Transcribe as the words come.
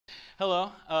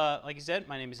Hello, like you said,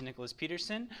 my name is Nicholas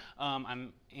Petersen. I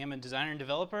am a designer and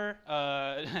developer.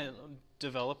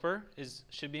 Developer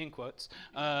should be in quotes,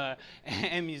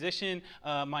 and musician.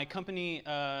 My company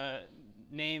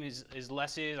name is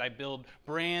Les's. I build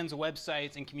brands,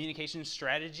 websites, and communication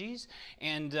strategies.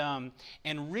 And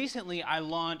recently I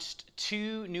launched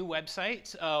 2 new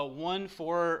websites. One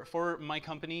for my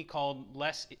company called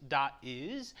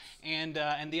Les.is, and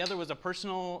the other was a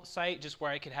personal site just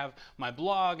where I could have my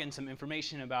blog and some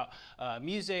information about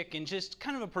music and just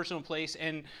kind of a personal place.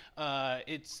 And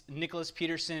it's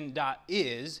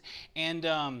NicholasPetersen.is,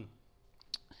 and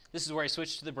this is where I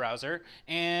switched to the browser,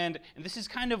 and this is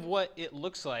kind of what it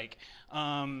looks like.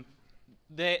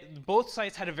 Both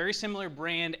sites had a very similar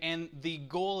brand, and the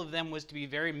goal of them was to be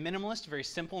very minimalist, very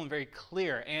simple, and very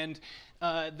clear. And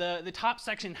the top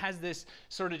section has this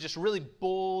sort of just really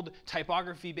bold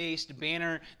typography-based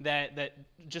banner that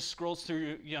just scrolls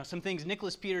through, some things.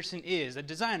 Nicholas Petersen is a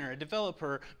designer, a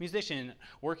developer, musician,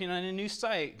 working on a new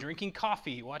site, drinking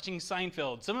coffee, watching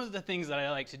Seinfeld. Some of the things that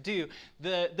I like to do.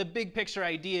 The big picture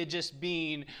idea just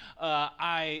being,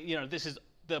 this is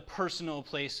the personal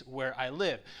place where I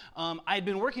live. I'd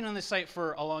been working on this site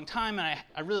for a long time, and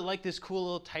I really liked this cool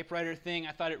little typewriter thing.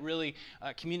 I thought it really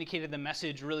communicated the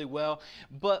message really well.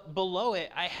 But below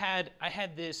it, I had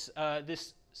this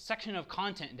this section of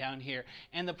content down here,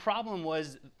 and the problem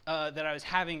was that I was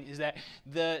having is that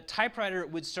the typewriter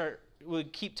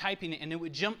would keep typing and it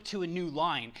would jump to a new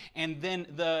line, and then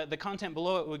the content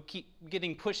below it would keep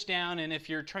getting pushed down, and if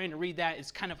you're trying to read that, it's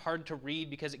kind of hard to read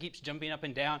because it keeps jumping up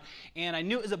and down. And I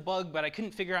knew it was a bug, but I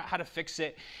couldn't figure out how to fix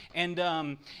it. And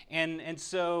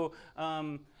so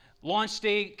launch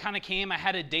date kind of came. I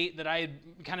had a date that I had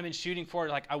kind of been shooting for.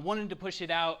 Like, I wanted to push it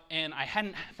out, and I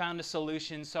hadn't found a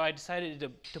solution, so I decided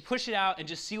to push it out and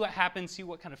just see what happened, see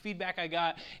what kind of feedback I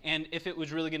got, and if it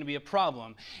was really going to be a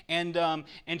problem. And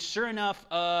sure enough,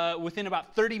 within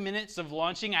about 30 minutes of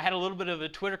launching, I had a little bit of a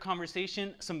Twitter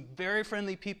conversation. Some very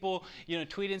friendly people,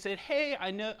 tweeted and said, "Hey,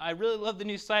 I really love the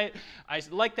new site. I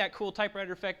like that cool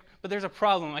typewriter effect, but there's a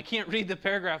problem. I can't read the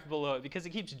paragraph below it because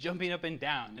it keeps jumping up and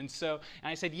down." And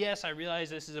I said, "Yes, I realize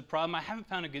this is a problem. I haven't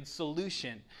found a good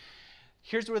solution."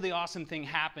 Here's where the awesome thing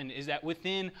happened, is that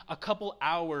within a couple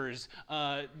hours,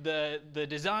 the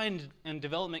design and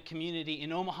development community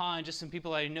in Omaha and just some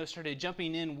people I know started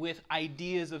jumping in with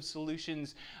ideas of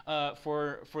solutions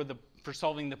for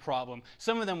solving the problem.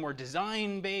 Some of them were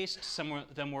design-based, some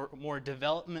of them were more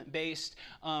development-based,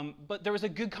 but there was a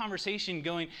good conversation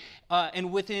going,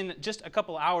 and within just a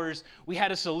couple hours, we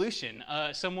had a solution.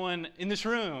 Someone in this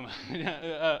room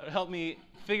helped me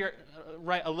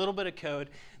write a little bit of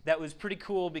code that was pretty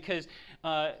cool, because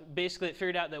basically it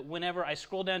figured out that whenever I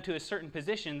scroll down to a certain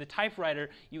position, the typewriter,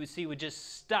 you would see, would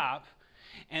just stop,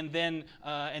 and then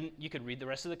and you could read the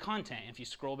rest of the content. If you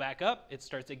scroll back up, it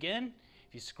starts again.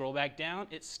 If you scroll back down,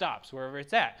 it stops wherever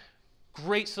it's at.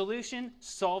 Great solution,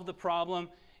 solved the problem.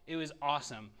 It was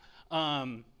awesome.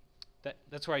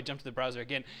 That's where I jumped to the browser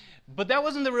again. But that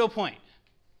wasn't the real point.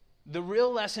 The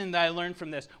real lesson that I learned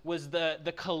from this was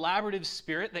the collaborative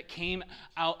spirit that came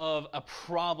out of a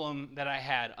problem that I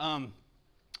had.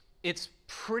 It's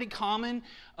pretty common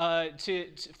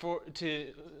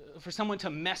for someone to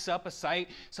mess up a site,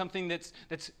 something that's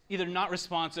either not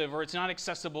responsive or it's not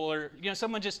accessible, or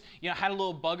someone just had a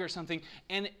little bug or something,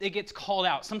 and it gets called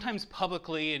out, sometimes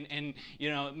publicly, and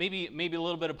maybe a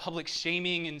little bit of public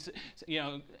shaming, and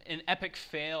an epic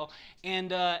fail, and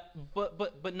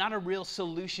but not a real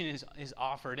solution is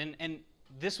offered. And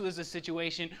this was a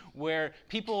situation where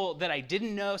people that I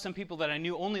didn't know, some people that I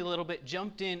knew only a little bit,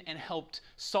 jumped in and helped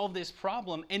solve this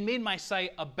problem and made my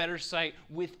site a better site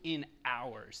within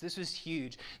hours. This was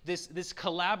huge. This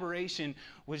collaboration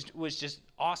was just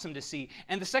awesome to see.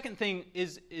 And the second thing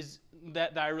is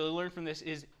that I really learned from this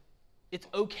is, it's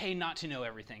okay not to know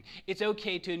everything. It's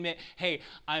okay to admit, hey,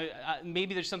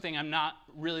 maybe there's something I'm not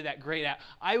really that great at.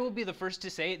 I will be the first to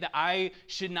say that I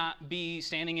should not be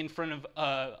standing in front of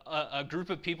a group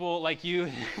of people like you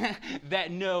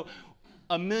that know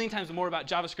a million times more about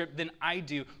JavaScript than I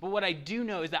do. But what I do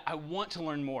know is that I want to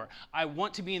learn more. I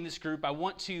want to be in this group. I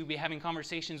want to be having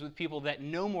conversations with people that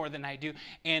know more than I do,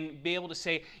 and be able to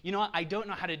say, you know what, I don't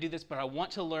know how to do this, but I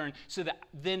want to learn, so that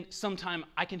then sometime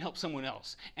I can help someone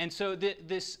else. And so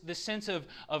this sense of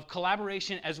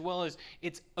collaboration, as well as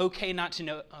it's okay not to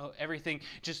know everything,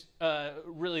 just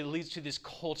really leads to this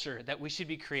culture that we should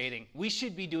be creating. We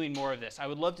should be doing more of this. I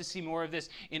would love to see more of this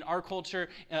in our culture,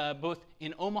 both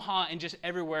in Omaha and just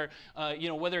everywhere,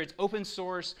 whether it's open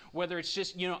source, whether it's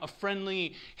just, a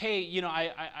friendly, hey,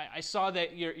 I saw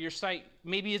that your site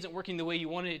maybe isn't working the way you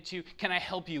wanted it to. Can I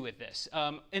help you with this?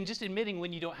 And just admitting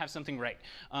when you don't have something right.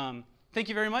 Thank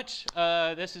you very much.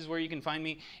 This is where you can find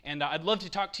me. And I'd love to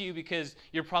talk to you because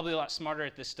you're probably a lot smarter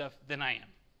at this stuff than I am.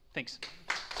 Thanks.